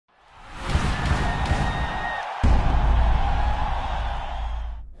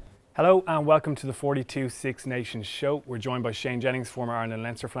Hello and welcome to the 42 Six Nations Show. We're joined by Jennings, former Ireland and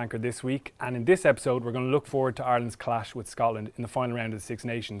Leinster flanker this week, and in this episode we're going to look forward to Ireland's clash with Scotland in the final round of the Six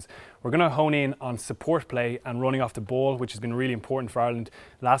Nations. We're going to hone in on support play and running off the ball, which has been really important for Ireland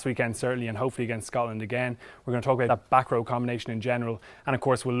last weekend certainly, and hopefully against Scotland again. We're going to talk about that back row combination in general, and of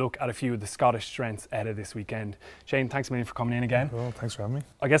course we'll look at a few of the Scottish strengths ahead of this weekend. Shane, thanks a million for coming in again. Well, thanks for having me.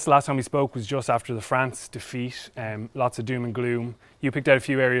 I guess the last time we spoke was just after the France defeat, lots of doom and gloom. You picked out a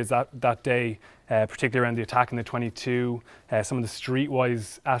few areas that day, particularly around the attack in the 22, some of the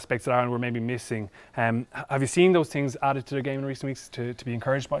streetwise aspects that Ireland were maybe missing. Have you seen those things added to their game in recent weeks to be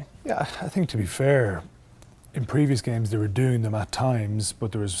encouraged by? Yeah, I think to be fair, in previous games they were doing them at times,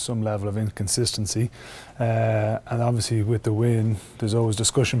 but there was some level of inconsistency. And obviously with the win, there's always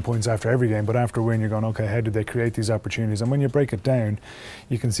discussion points after every game, but after a win you're going, okay, how did they create these opportunities? And when you break it down,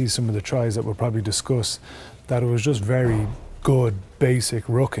 you can see some of the tries that we'll probably discuss, that it was just very good basic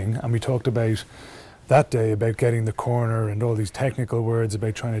rucking, and we talked about that day about getting the corner and all these technical words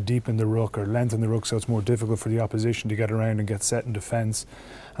about trying to deepen the ruck or lengthen the ruck so it's more difficult for the opposition to get around and get set in defence,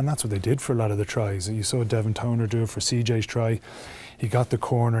 and that's what they did for a lot of the tries. You saw Devin Toner do it for CJ's try. He got the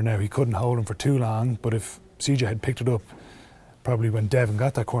corner. Now he couldn't hold him for too long, but if CJ had picked it up probably when Devin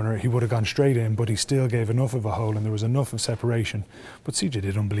got that corner, he would have gone straight in, but he still gave enough of a hole and there was enough of separation. But CJ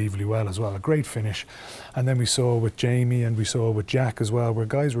did unbelievably well as well, a great finish. And then we saw with Jamie and we saw with Jack as well, where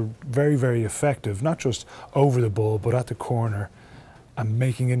guys were very, very effective, not just over the ball, but at the corner and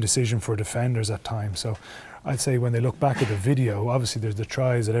making indecision for defenders at times. So I'd say when they look back at the video, obviously there's the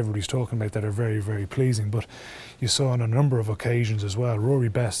tries that everybody's talking about that are very, very pleasing, but you saw on a number of occasions as well, Rory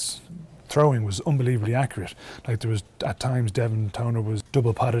Best's throwing was unbelievably accurate. Like there was at times Devin Toner was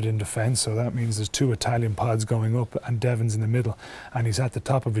double potted in defence, so that means there's two Italian pods going up and Devin's in the middle and he's at the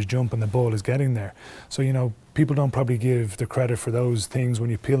top of his jump and the ball is getting there. So you know, people don't probably give the credit for those things when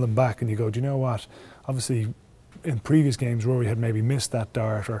you peel them back and you go, do you know what, obviously in previous games Rory had maybe missed that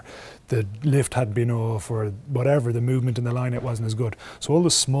dart, or the lift had been off, or whatever, the movement in the line it wasn't as good. So all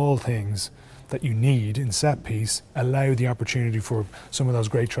the small things that you need in set piece allow the opportunity for some of those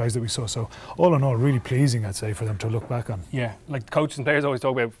great tries that we saw. So all in all, really pleasing, I'd say, for them to look back on. Yeah, like coaches and players always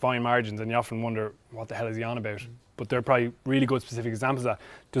talk about fine margins and you often wonder what the hell is he on about, but they're probably really good specific examples of that.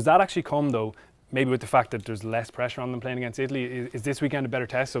 Does that actually come though maybe with the fact that there's less pressure on them playing against Italy? Is this weekend a better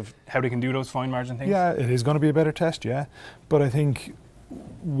test of how they can do those fine margin things? Yeah, it is going to be a better test, yeah, but I think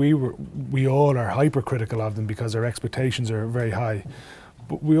we all are hypercritical of them because our expectations are very high.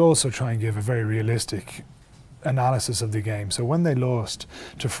 But we also try and give a very realistic analysis of the game. So when they lost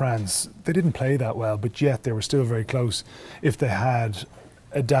to France, they didn't play that well, but yet they were still very close. If they had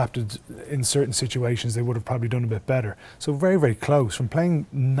adapted in certain situations, they would have probably done a bit better. So very, very close. From playing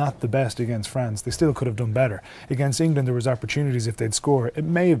not the best against France, they still could have done better. Against England, there was opportunities if they'd score. It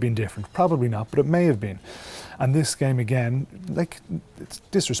may have been different, probably not, but it may have been. And this game again, like, it's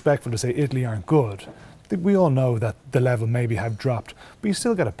disrespectful to say Italy aren't good. We all know that the level maybe have dropped, but you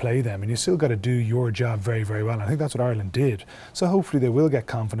still got to play them and you still got to do your job very, very well. And I think that's what Ireland did. So hopefully they will get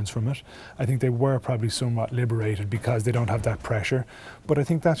confidence from it. I think they were probably somewhat liberated because they don't have that pressure. But I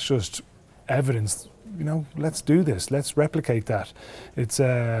think that's just evidence, you know, let's do this. Let's replicate that. It's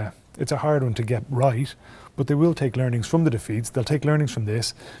a hard one to get right, but they will take learnings from the defeats. They'll take learnings from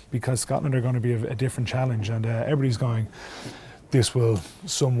this because Scotland are going to be a different challenge, and everybody's going, this will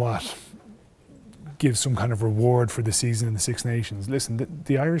somewhat give some kind of reward for the season in the Six Nations. Listen,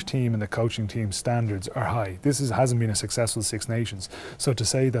 the Irish team and the coaching team standards are high. This hasn't been a successful Six Nations. So to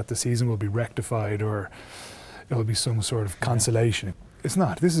say that the season will be rectified or it will be some sort of consolation, it's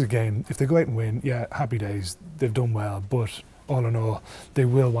not. This is a game, if they go out and win, yeah, happy days, they've done well, but all in all, they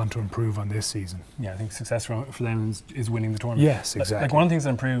will want to improve on this season. Yeah, I think success for them is winning the tournament. Yes, exactly. Like one of the things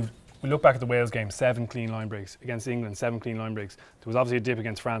that improved, we look back at the Wales game, 7 clean line breaks. Against England, 7 clean line breaks. There was obviously a dip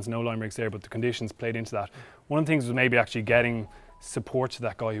against France, no line breaks there, but the conditions played into that. One of the things was maybe actually getting support to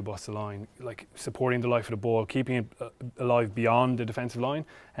that guy who busts the line, like supporting the life of the ball, keeping it alive beyond the defensive line.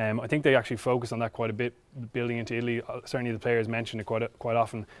 I think they actually focused on that quite a bit, building into Italy. Certainly the players mentioned it quite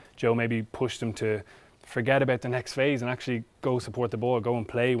often. Joe maybe pushed them to forget about the next phase and actually go support the ball, go and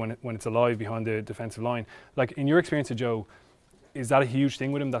play when it's alive behind the defensive line. Like in your experience of Joe, is that a huge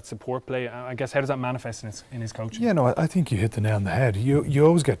thing with him, that support play? I guess, how does that manifest in his coaching? Yeah, no, I think you hit the nail on the head. You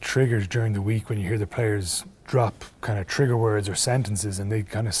always get triggers during the week when you hear the players drop kind of trigger words or sentences and they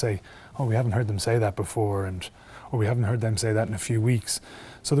kind of say, oh, we haven't heard them say that before, or we haven't heard them say that in a few weeks.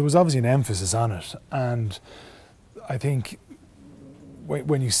 So there was obviously an emphasis on it, and I think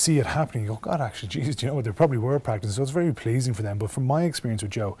when you see it happening, you go, God, actually, Jesus, you know what, they probably were practicing, so it's very pleasing for them. But from my experience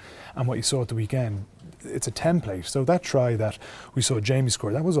with Joe and what you saw at the weekend, it's a template. So that try that we saw Jamie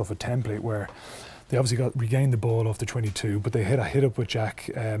score, that was off a template where they obviously regained the ball off the 22, but they hit a hit up with Jack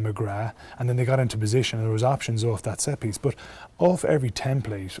McGrath, and then they got into position, and there was options off that set piece. But off every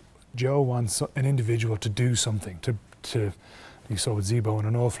template, Joe wants an individual to do something, to you saw with Zebo in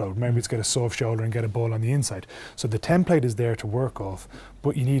an offload, maybe it's get a soft shoulder and get a ball on the inside. So the template is there to work off,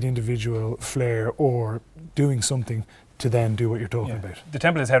 but you need individual flair or doing something to then do what you're talking about. The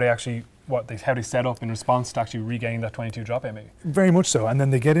template is how they actually, how they set up in response to actually regain that 22 drop out maybe. Very much so, and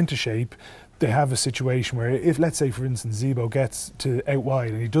then they get into shape. They have a situation where if, let's say for instance, Zebo gets to out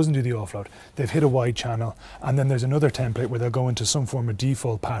wide and he doesn't do the offload, they've hit a wide channel, and then there's another template where they'll go into some form of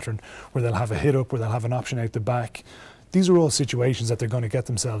default pattern where they'll have a hit up, where they'll have an option out the back. These are all situations that they're going to get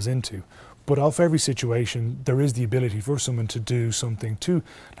themselves into. But off every situation, there is the ability for someone to do something to,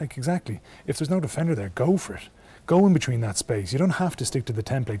 like exactly, if there's no defender there, go for it. Go in between that space. You don't have to stick to the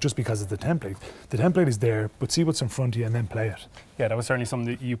template just because it's the template. The template is there, but see what's in front of you and then play it. Yeah, that was certainly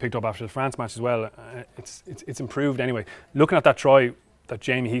something that you picked up after the France match as well. It's improved anyway. Looking at that try that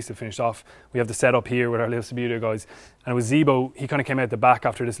Jamie Heaslip finished off, we have the setup here with our Little Sabuto guys, and it was Zebo, he kind of came out the back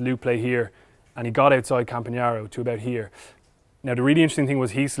after this loop play here, and he got outside Campagnaro to about here. Now the really interesting thing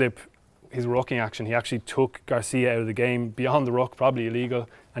was Heaslip, his rucking action, he actually took Garcia out of the game beyond the ruck, probably illegal,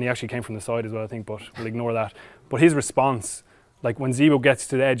 and he actually came from the side as well, I think, but we'll ignore that. But his response, like when Zebo gets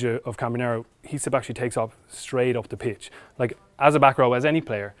to the edge of Campagnaro, Heaslip actually takes off straight up the pitch. Like as a back row, as any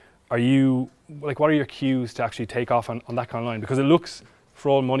player, are you, like what are your cues to actually take off on that kind of line? Because it looks, for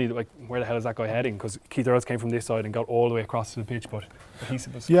all money, like where the hell is that guy heading? Because Keith Earls came from this side and got all the way across to the pitch, but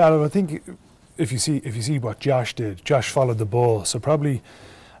Heaslip was... Yeah, I think if you see what Josh did, Josh followed the ball, so probably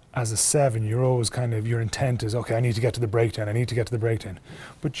as a 7, you're always kind of, your intent is, okay, I need to get to the breakdown, I need to get to the breakdown.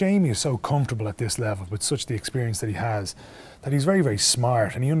 But Jamie is so comfortable at this level with such the experience that he has, that he's very, very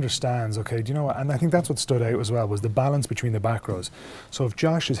smart, and he understands, okay, do you know what, and I think that's what stood out as well, was the balance between the back rows. So if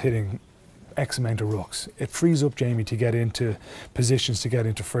Josh is hitting X amount of rucks, it frees up Jamie to get into positions, to get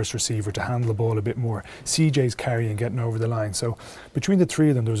into first receiver, to handle the ball a bit more. CJ's carrying, getting over the line. So between the three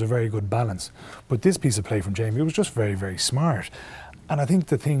of them, there was a very good balance. But this piece of play from Jamie, it was just very, very smart. And I think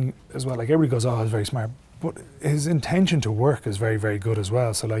the thing as well, like everybody goes, oh, he's very smart, but his intention to work is very, very good as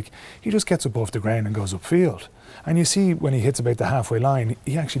well. So like, he just gets up off the ground and goes upfield. And you see when he hits about the halfway line,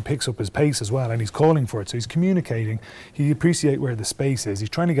 he actually picks up his pace as well, and he's calling for it. So he's communicating, he appreciates where the space is, he's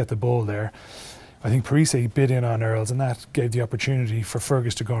trying to get the ball there. I think Parise bid in on Earls, and that gave the opportunity for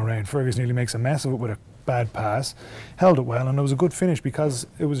Fergus to go around. Fergus nearly makes a mess of it with a bad pass, held it well, and it was a good finish because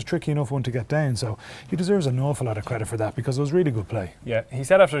it was a tricky enough one to get down. So he deserves an awful lot of credit for that because it was really good play. Yeah, he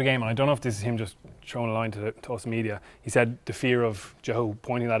said after the game, and I don't know if this is him just throwing a line to us media, he said the fear of Joe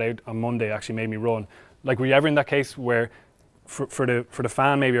pointing that out on Monday actually made me run. Like, were you ever in that case where for the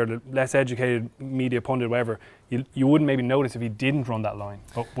fan maybe, or the less educated media pundit, whatever, you wouldn't maybe notice if he didn't run that line?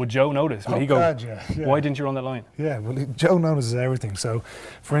 But would Joe notice? Would he go, God, yeah. why didn't you run that line? Yeah, well, Joe notices everything. So,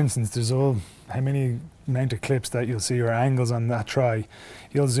 for instance, there's how many amount of clips that you'll see or angles on that try.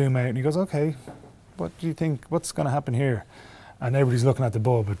 He'll zoom out and he goes, okay, what do you think, what's going to happen here? And everybody's looking at the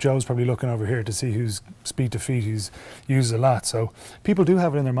ball, but Joe's probably looking over here to see whose speed to feet he's used a lot. So people do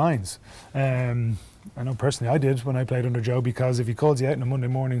have it in their minds. I know personally I did when I played under Joe, because if he calls you out on a Monday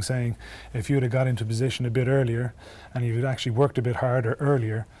morning saying if you would have got into position a bit earlier and you had actually worked a bit harder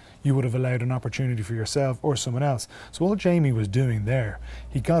earlier, you would have allowed an opportunity for yourself or someone else. So all Jamie was doing there,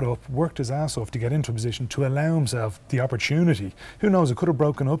 he got up, worked his ass off to get into a position to allow himself the opportunity. Who knows, it could have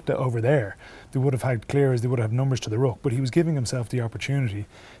broken up over there. They would have had clears, they would have numbers to the ruck, but he was giving himself the opportunity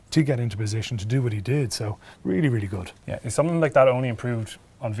to get into position to do what he did. So really, really good. Yeah, is something like that only improved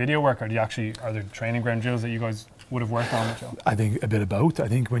on video work, or are there training ground drills that you guys would have worked on with Joe? I think a bit of both. I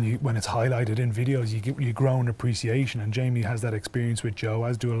think when it's highlighted in videos, you grow an appreciation, and Jamie has that experience with Joe,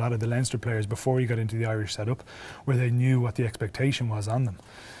 as do a lot of the Leinster players before he got into the Irish setup, where they knew what the expectation was on them.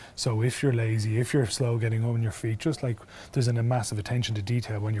 So if you're lazy, if you're slow getting on your feet, just like there's a massive attention to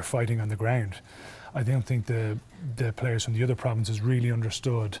detail when you're fighting on the ground, I don't think the players from the other provinces really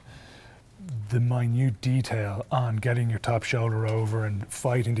understood the minute detail on getting your top shoulder over and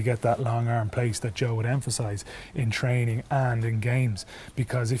fighting to get that long arm place that Joe would emphasise in training and in games.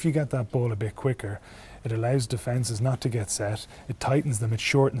 Because if you get that ball a bit quicker, it allows defences not to get set, it tightens them, it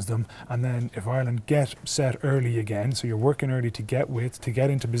shortens them, and then if Ireland get set early again, so you're working early to get width, to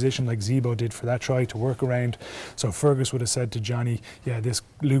get into position like Zebo did for that try, to work around. So Fergus would have said to Johnny, yeah, this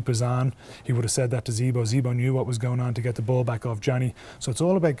loop is on. He would have said that to Zebo. Zebo knew what was going on to get the ball back off Johnny. So it's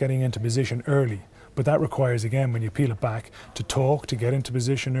all about getting into position early. But that requires, again, when you peel it back, to talk, to get into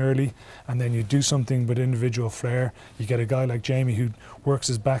position early, and then you do something with individual flair. You get a guy like Jamie who works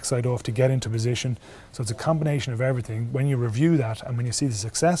his backside off to get into position. So it's a combination of everything. When you review that and when you see the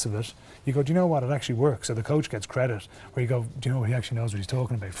success of it, you go, do you know what, it actually works. So the coach gets credit, where you go, do you know what, he actually knows what he's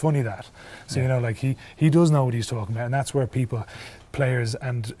talking about. Funny that. So, you know, like he does know what he's talking about, and that's where people, players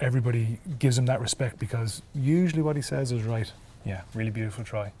and everybody gives him that respect, because usually what he says is right. Yeah, really beautiful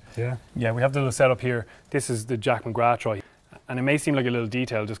try. Yeah. Yeah, we have the little setup here. This is the Jack McGrath try. And it may seem like a little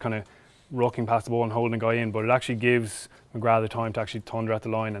detail, just kind of rocking past the ball and holding a guy in, but it actually gives McGrath the time to actually thunder at the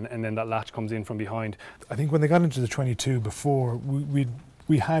line, and then that latch comes in from behind. I think when they got into the 22 before,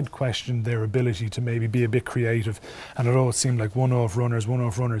 we had questioned their ability to maybe be a bit creative, and it always seemed like one-off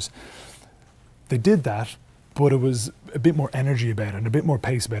runners. They did that, but it was a bit more energy about it and a bit more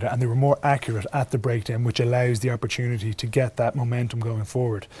pace about it, and they were more accurate at the breakdown, which allows the opportunity to get that momentum going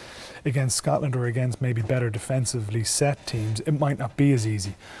forward. Against Scotland, or against maybe better defensively set teams, it might not be as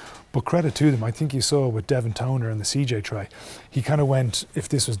easy. But credit to them, I think you saw with Devin Toner and the CJ try, he kind of went, if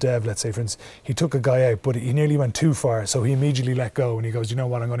this was Dev, let's say for instance, he took a guy out, but he nearly went too far, so he immediately let go, and he goes, you know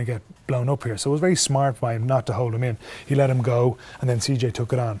what, I'm going to get blown up here. So it was very smart by him not to hold him in. He let him go, and then CJ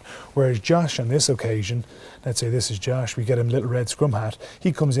took it on. Whereas Josh on this occasion, let's say this is Josh, we get him little red scrum hat,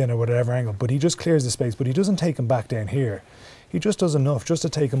 he comes in at whatever angle, but he just clears the space, but he doesn't take him back down here. He just does enough just to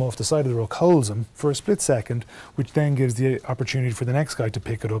take him off the side of the ruck, holds him for a split second, which then gives the opportunity for the next guy to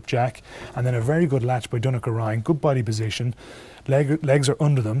pick it up, Jack, and then a very good latch by Dunica Ryan, good body position, legs are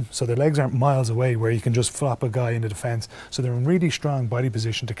under them, so their legs aren't miles away where you can just flop a guy into defence, so they're in really strong body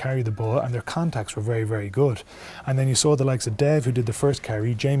position to carry the ball, and their contacts were very, very good. And then you saw the likes of Dev, who did the first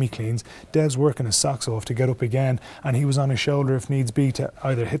carry, Jamie cleans, Dev's working his socks off to get up again, and he was on his shoulder if needs be to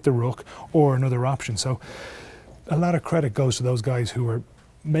either hit the ruck or another option. So a lot of credit goes to those guys who were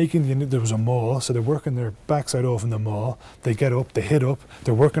making there was a maul, so they're working their backside off in the maul, they get up, they hit up,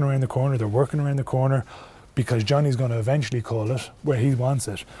 they're working around the corner, because Johnny's going to eventually call it where he wants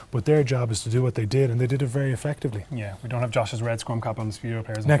it, but their job is to do what they did, and they did it very effectively. Yeah, we don't have Josh's red scrum cap on the studio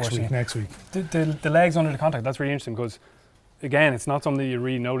players, next unfortunately. week. The legs under the contact, that's really interesting, because again, it's not something you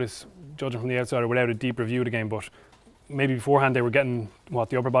really notice judging from the outside or without a deep review of the game, but maybe beforehand they were getting, what,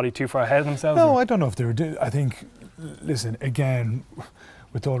 the upper body too far ahead of themselves? No, I don't know if they were. I think, listen, again,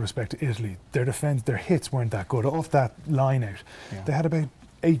 with all respect to Italy, their defence, their hits weren't that good. Off that line out, they had about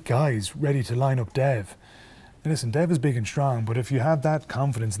 8 guys ready to line up Dev. And listen, Dev is big and strong, but if you have that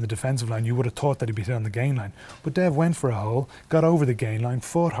confidence in the defensive line, you would have thought that he'd be hit on the gain line. But Dev went for a hole, got over the gain line,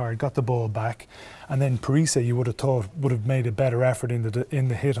 fought hard, got the ball back, and then Parisse, you would have thought, would have made a better effort in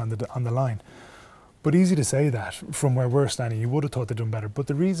the hit on the line. But easy to say that from where we're standing, you would have thought they'd done better. But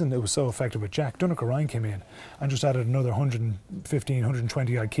the reason it was so effective with Jack, Dunica Ryan came in and just added another 115,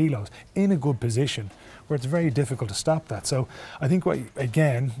 120 odd kilos in a good position where it's very difficult to stop that. So I think,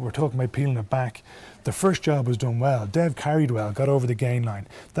 again, we're talking about peeling it back. The first job was done well. Dev carried well, got over the gain line.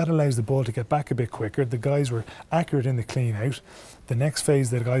 That allows the ball to get back a bit quicker. The guys were accurate in the clean out. The next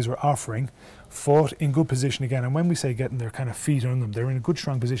phase the guys were offering, fought in good position again. And when we say getting their kind of feet on them, they're in a good,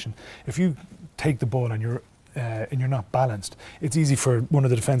 strong position. If you take the ball and you're not balanced, it's easy for one of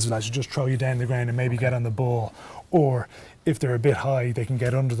the defensive lads to just throw you down the ground and maybe get on the ball. Or if they're a bit high, they can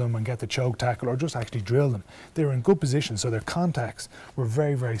get under them and get the choke tackle or just actually drill them. They were in good position, so their contacts were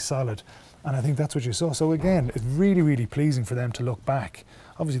very, very solid. And I think that's what you saw. So again, it's really, really pleasing for them to look back.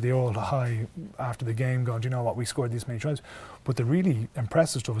 Obviously, they all high after the game going, do you know what, we scored this many tries. But the really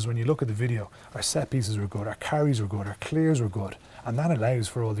impressive stuff is when you look at the video, our set pieces were good, our carries were good, our clears were good. And that allows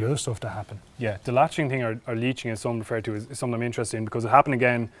for all the other stuff to happen. Yeah, the latching thing or leeching, as some refer to, is something I'm interested in, because it happened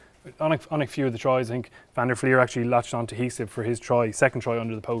again on a few of the tries. I think Van der Fleer actually latched onto Heesip for his second try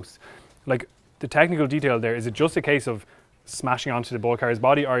under the post. Like, the technical detail there, is it just a case of smashing onto the ball carrier's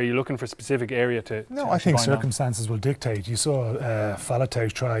body, or are you looking for a specific area to? No, I think circumstances will dictate. You saw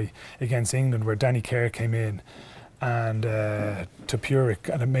Falatau's try against England where Danny Kerr came in and to Puric,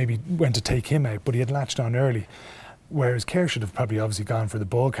 and it maybe went to take him out, but he had latched on early, whereas Kerr should have probably obviously gone for the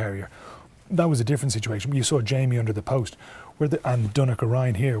ball carrier. That was a different situation. You saw Jamie under the post and Dunica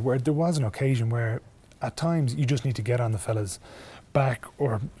Ryan here, where there was an occasion where at times you just need to get on the fella's back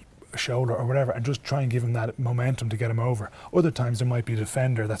or shoulder or whatever and just try and give him that momentum to get him over. Other times there might be a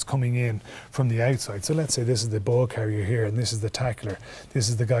defender that's coming in from the outside. So let's say this is the ball carrier here and this is the tackler. This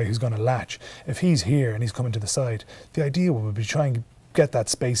is the guy who's going to latch. If he's here and he's coming to the side, the idea would be trying to get that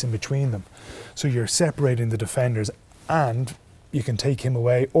space in between them. So you're separating the defenders and you can take him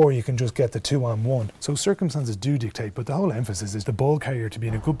away, or you can just get the 2-on-1. So circumstances do dictate, but the whole emphasis is the ball carrier to be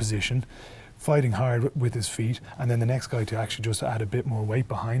in a good position, fighting hard with his feet, and then the next guy to actually just add a bit more weight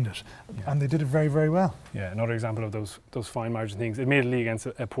behind it. Yeah. And they did it very, very well. Yeah, another example of those fine margin things, admittedly against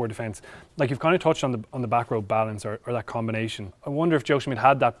a poor defence. Like you've kind of touched on the back row balance or that combination. I wonder if Joe Schmidt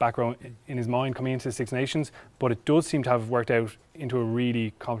had that back row in his mind coming into the Six Nations, but it does seem to have worked out into a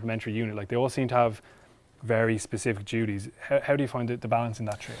really complementary unit. Like they all seem to have very specific duties. How do you find the balance in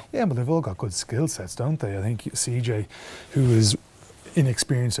that trio? Yeah, but they've all got good skill sets, don't they? I think CJ, who is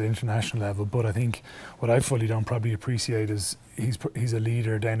inexperienced at international level, but I think what I fully don't probably appreciate is he's a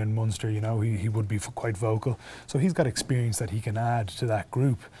leader down in Munster. You know, he would be quite vocal, so he's got experience that he can add to that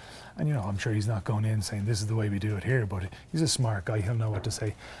group. And you know, I'm sure he's not going in saying this is the way we do it here, but he's a smart guy, he'll know what to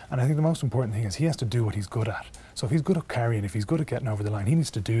say. And I think the most important thing is he has to do what he's good at. So if he's good at carrying, if he's good at getting over the line, he needs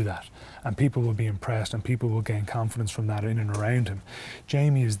to do that. And people will be impressed and people will gain confidence from that in and around him.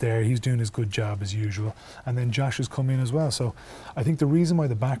 Jamie is there, he's doing his good job as usual. And then Josh has come in as well. So I think the reason why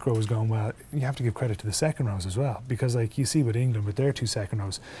the back row is going well, you have to give credit to the second rows as well. Because like you see with England, with their two second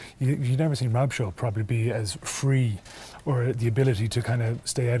rows, you've never seen Rob Shaw probably be as free or the ability to kind of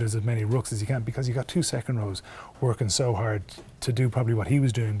stay out as many rucks as you can, because you got two second rows working so hard to do probably what he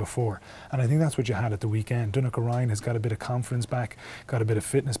was doing before. And I think that's what you had at the weekend. Donnacha Ryan has got a bit of confidence back, got a bit of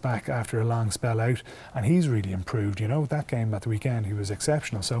fitness back after a long spell out, and he's really improved. You know, that game at the weekend, he was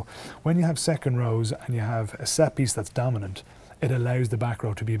exceptional. So when you have second rows and you have a set piece that's dominant, it allows the back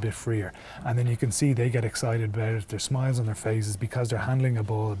row to be a bit freer. And then you can see they get excited about it, there's smiles on their faces because they're handling a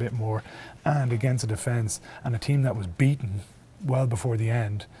ball a bit more, and against a defence and a team that was beaten well before the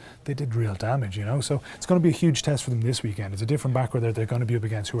end, they did real damage, you know. So it's going to be a huge test for them this weekend. It's a different back row that they're going to be up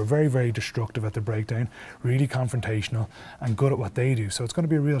against, who are very, very destructive at the breakdown, really confrontational and good at what they do. So it's going to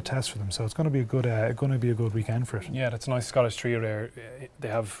be a real test for them. So it's going to be a good weekend for it. Yeah, that's a nice Scottish trio there. They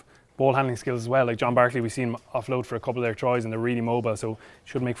have ball handling skills as well. Like John Barkley, we've seen him offload for a couple of their tries and they're really mobile, so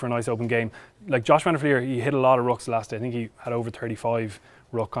should make for a nice open game. Like Josh Van der Fleer, he hit a lot of rucks last day. I think he had over 35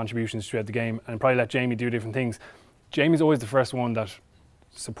 ruck contributions throughout the game, and probably let Jamie do different things. Jamie's always the first one that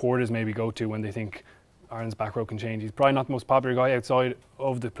supporters maybe go to when they think Ireland's back row can change. He's probably not the most popular guy outside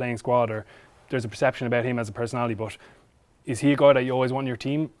of the playing squad, or there's a perception about him as a personality, but is he a guy that you always want in your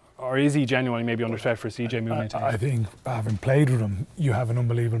team? Or is he genuinely maybe under threat for CJ moving into I think, having played with him, you have an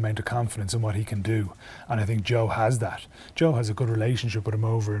unbelievable amount of confidence in what he can do. And I think Joe has that. Joe has a good relationship with him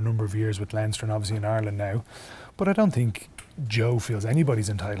over a number of years with Leinster and obviously in Ireland now. But I don't think Joe feels anybody's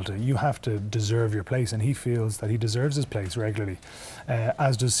entitled to it. You have to deserve your place, and he feels that he deserves his place regularly,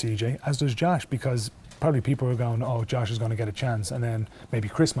 as does CJ, as does Josh, because probably people are going, oh, Josh is going to get a chance, and then maybe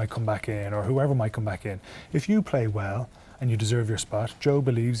Chris might come back in or whoever might come back in. If you play well and you deserve your spot, Joe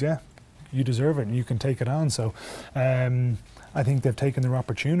believes, yeah, you deserve it and you can take it on. So I think they've taken their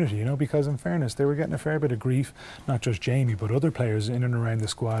opportunity, you know, because in fairness, they were getting a fair bit of grief, not just Jamie, but other players in and around the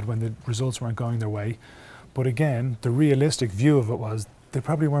squad when the results weren't going their way. But again, the realistic view of it was they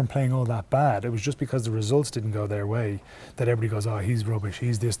probably weren't playing all that bad. It was just because the results didn't go their way that everybody goes, oh, he's rubbish,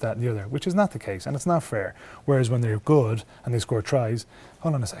 he's this, that and the other, which is not the case, and it's not fair. Whereas when they're good and they score tries,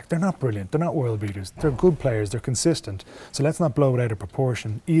 hold on a sec, they're not brilliant, they're not world beaters, they're good players, they're consistent. So let's not blow it out of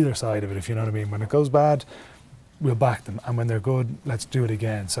proportion, either side of it, if you know what I mean. When it goes bad, we'll back them, and when they're good, let's do it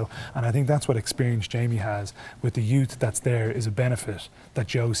again. So, and I think that's what experience Jamie has with the youth that's there is a benefit that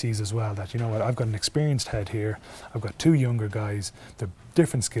Joe sees as well, that, you know what, I've got an experienced head here, I've got two younger guys, they're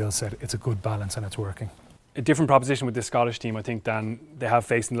different skill set, it's a good balance and it's working. A different proposition with this Scottish team, I think, than they have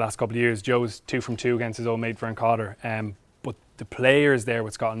faced in the last couple of years. Joe's 2 from 2 against his old mate Vern Cotter, but the players there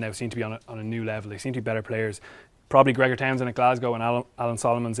with Scotland now seem to be on a new level. They seem to be better players. Probably Gregor Townsend at Glasgow and Alan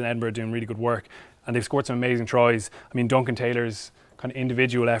Solomons in Edinburgh doing really good work, and they've scored some amazing tries. I mean, Duncan Taylor's kind of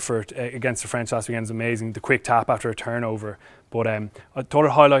individual effort against the French last weekend is amazing. The quick tap after a turnover, but I thought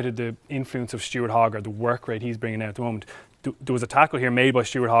it highlighted the influence of Stuart Hogg, or the work rate he's bringing out at the moment. There was a tackle here made by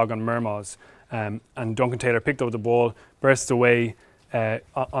Stuart Hogg on Mermoz, and Duncan Taylor picked up the ball, bursts away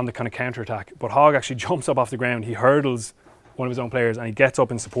on the kind of counter attack, but Hogg actually jumps up off the ground, he hurdles one of his own players and he gets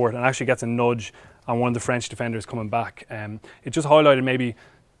up in support and actually gets a nudge on one of the French defenders coming back. It just highlighted maybe,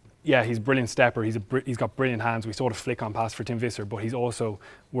 yeah, he's a brilliant stepper, he's got brilliant hands. We saw the flick on pass for Tim Visser, but he's also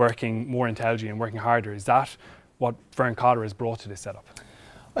working more intelligently and working harder. Is that what Vern Cotter has brought to this setup?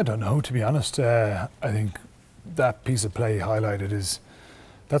 I don't know, to be honest. I think that piece of play highlighted is,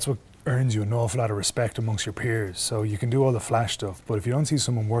 that's what earns you an awful lot of respect amongst your peers. So you can do all the flash stuff, but if you don't see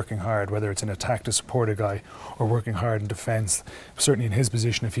someone working hard, whether it's in attack to support a guy or working hard in defence, certainly in his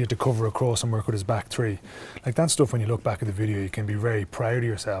position, if he had to cover across and work with his back three, like that stuff, when you look back at the video, you can be very proud of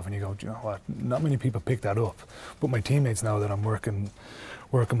yourself and you go, do you know what, not many people pick that up, but my teammates know that I'm working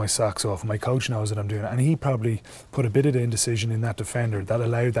my socks off, and my coach knows that I'm doing it, and he probably put a bit of the indecision in that defender that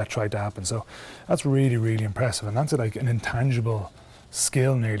allowed that try to happen. So that's really, really impressive, and that's like an intangible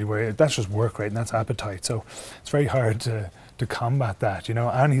skill nearly, where that's just work rate and that's appetite. So it's very hard to combat that, you know,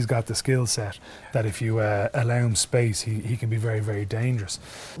 and he's got the skill set that if you allow him space, he can be very, very dangerous.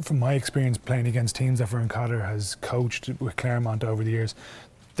 From my experience playing against teams that Vern Cotter has coached with Claremont over the years,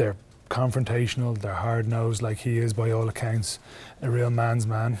 they're confrontational, they're hard-nosed, like he is by all accounts, a real man's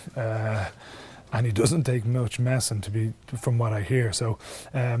man, and he doesn't take much messing, from what I hear. So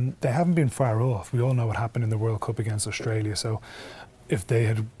they haven't been far off. We all know what happened in the World Cup against Australia, so if they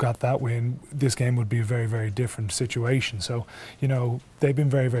had got that win, this game would be a very, very different situation. So, you know, they've been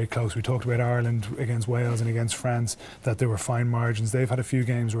very, very close. We talked about Ireland against Wales and against France, that there were fine margins. They've had a few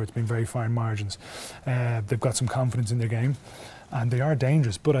games where it's been very fine margins. They've got some confidence in their game, and they are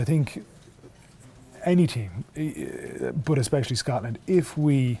dangerous. But I think any team, but especially Scotland, if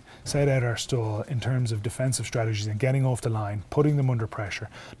we set out our stall in terms of defensive strategies and getting off the line, putting them under pressure,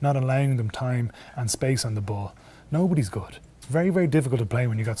 not allowing them time and space on the ball, nobody's good. It's very, very difficult to play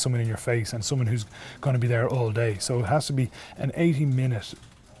when you got someone in your face and someone who's going to be there all day. So it has to be an 80-minute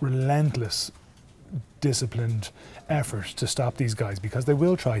relentless, disciplined effort to stop these guys, because they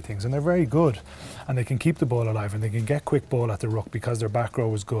will try things and they're very good and they can keep the ball alive and they can get quick ball at the ruck because their back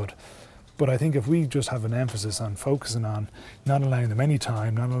row is good. But I think if we just have an emphasis on focusing on not allowing them any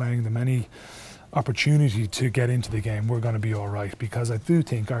time, not allowing them any opportunity to get into the game, we're going to be all right, because I do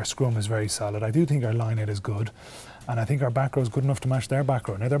think our scrum is very solid. I do think our line-out is good, and I think our back row is good enough to match their back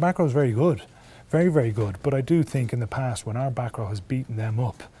row. Now, their back row is very good, very, very good, but I do think in the past when our back row has beaten them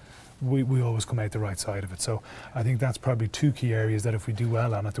up, we always come out the right side of it. So I think that's probably two key areas that if we do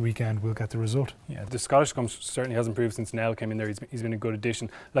well on at the weekend, we'll get the result. Yeah, the Scottish scrum certainly has improved since Nell came in there. He's been a good addition.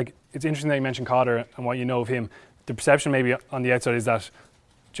 Like, it's interesting that you mentioned Cotter and what you know of him. The perception maybe on the outside is that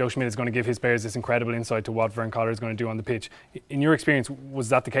Joe Schmidt is going to give his players this incredible insight to what Vern Cotter is going to do on the pitch. In your experience, was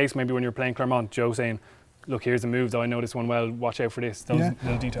that the case maybe when you were playing Claremont, Joe saying, look, here's the move, though I know this one well, watch out for this, those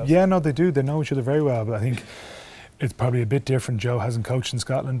little details? Yeah, no, they do. They know each other very well, but I think it's probably a bit different. Joe hasn't coached in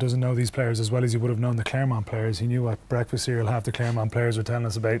Scotland, doesn't know these players as well as he would have known the Claremont players. He knew what breakfast cereal half the Claremont players were telling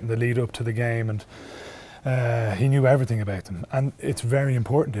us about in the lead up to the game, and he knew everything about them. And it's very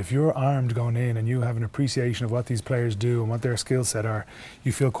important. If you're armed going in and you have an appreciation of what these players do and what their skill set are,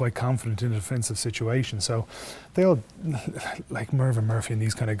 you feel quite confident in a defensive situation. So they'll, like Mervyn Murphy and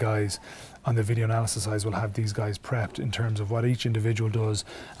these kind of guys on the video analysis side, will have these guys prepped in terms of what each individual does,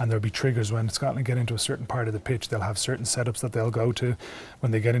 and there'll be triggers when Scotland get into a certain part of the pitch. They'll have certain setups that they'll go to.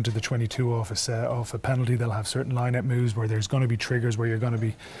 When they get into the 22 off a penalty, they'll have certain line-out moves where there's going to be triggers where you're going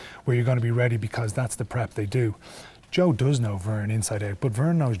to be ready, because that's the prep they do. Joe does know Vern inside out, but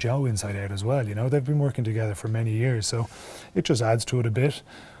Vern knows Joe inside out as well. You know, they've been working together for many years, so it just adds to it a bit.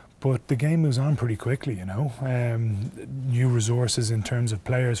 But the game moves on pretty quickly, you know. New resources in terms of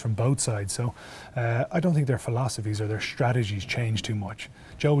players from both sides. So I don't think their philosophies or their strategies change too much.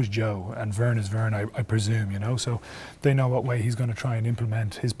 Joe is Joe and Vern is Vern, I presume, you know. So they know what way he's going to try and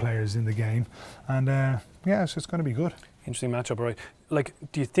implement his players in the game. And yeah, it's going to be good. Interesting matchup, right? Like,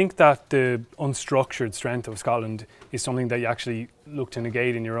 do you think that the unstructured strength of Scotland is something that you actually look to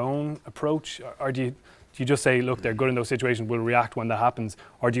negate in your own approach? Or do you just say, look, they're good in those situations, we'll react when that happens?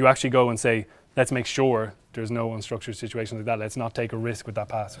 Or do you actually go and say, let's make sure there's no unstructured situations like that, let's not take a risk with that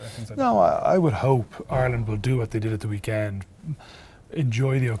pass? Or things like that? I would hope Ireland will do what they did at the weekend,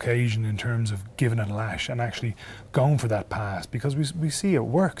 enjoy the occasion in terms of giving it a lash and actually going for that pass, because we see it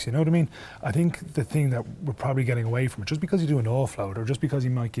works, you know what I mean? I think the thing that we're probably getting away from it, just because you do an offload or just because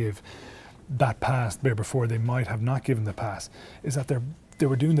you might give that pass there before they might have not given the pass, is that they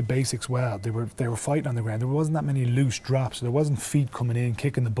were doing the basics well. They were fighting on the ground. There wasn't that many loose drops. There wasn't feet coming in,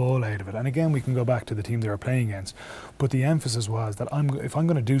 kicking the ball out of it. And again, we can go back to the team they were playing against. But the emphasis was that if I'm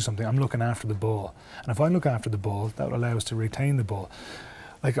going to do something, I'm looking after the ball. And if I look after the ball, that will allow us to retain the ball.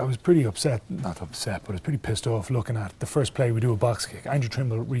 Like, I was pretty upset, not upset, but I was pretty pissed off looking at the first play. We do a box kick. Andrew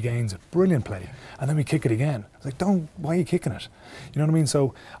Trimble regains it. Brilliant play. And then we kick it again. I was like, why are you kicking it? You know what I mean?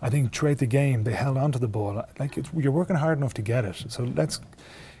 So I think throughout the game, they held on to the ball. Like, you're working hard enough to get it. So let's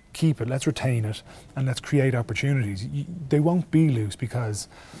keep it, let's retain it, and let's create opportunities. They won't be loose, because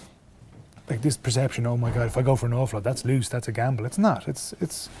like this perception, oh my God, if I go for an offload, that's loose, that's a gamble. It's not.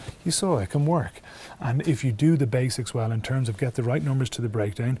 It's you saw it can work. And if you do the basics well in terms of get the right numbers to the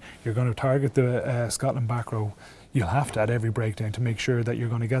breakdown, you're going to target the Scotland back row. You'll have to at every breakdown to make sure that you're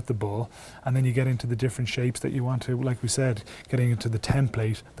going to get the ball, and then you get into the different shapes that you want to, like we said, getting into the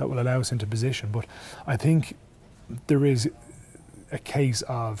template that will allow us into position. But I think there is a case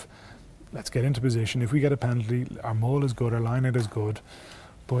of, let's get into position. If we get a penalty, our maul is good, our line out is good.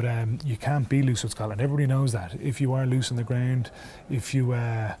 But you can't be loose with Scotland. Everybody knows that. If you are loose on the ground, if you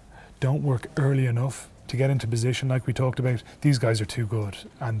don't work early enough to get into position, like we talked about, these guys are too good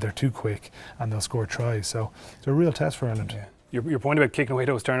and they're too quick and they'll score tries. So it's a real test for Ireland. Yeah. Your point about kicking away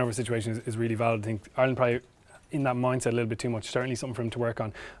those turnover situations is really valid. I think Ireland probably in that mindset a little bit too much. Certainly something for him to work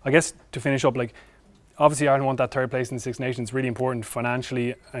on. I guess to finish up, like obviously Ireland want that third place in the Six Nations. Really important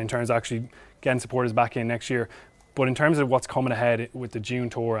financially in terms of actually getting supporters back in next year. But in terms of what's coming ahead with the June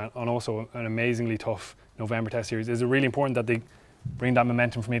tour and also an amazingly tough November Test series, is it really important that they bring that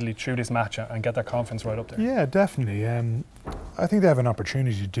momentum from Italy through this match and get their confidence right up there? Yeah, definitely. I think they have an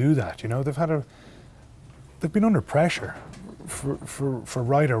opportunity to do that. You know, they've been under pressure for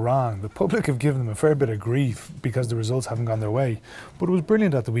right or wrong. The public have given them a fair bit of grief because the results haven't gone their way. But it was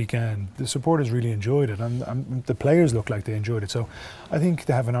brilliant at the weekend. The supporters really enjoyed it, and the players look like they enjoyed it. So I think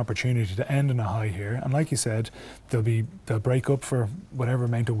they have an opportunity to end on a high here. And like you said, they'll break up for whatever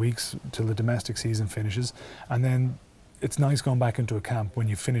amount of weeks till the domestic season finishes, and then it's nice going back into a camp when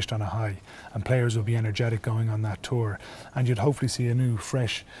you've finished on a high, and players will be energetic going on that tour, and you'd hopefully see a new,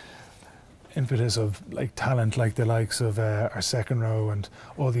 fresh impetus of like talent, like the likes of our second row and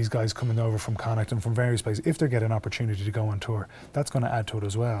all these guys coming over from Connacht and from various places. If they get an opportunity to go on tour, that's going to add to it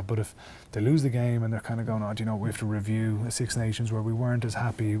as well. But if they lose the game and they're kind of going, oh, do you know, we have to review a Six Nations where we weren't as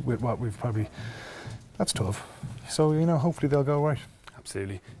happy with what we've probably, that's tough. So, you know, hopefully they'll go right.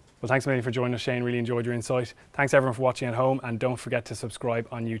 Absolutely. Well, thanks a million for joining us, Shane. Really enjoyed your insight. Thanks everyone for watching at home, and don't forget to subscribe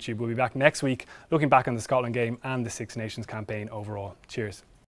on YouTube. We'll be back next week looking back on the Scotland game and the Six Nations campaign overall. Cheers.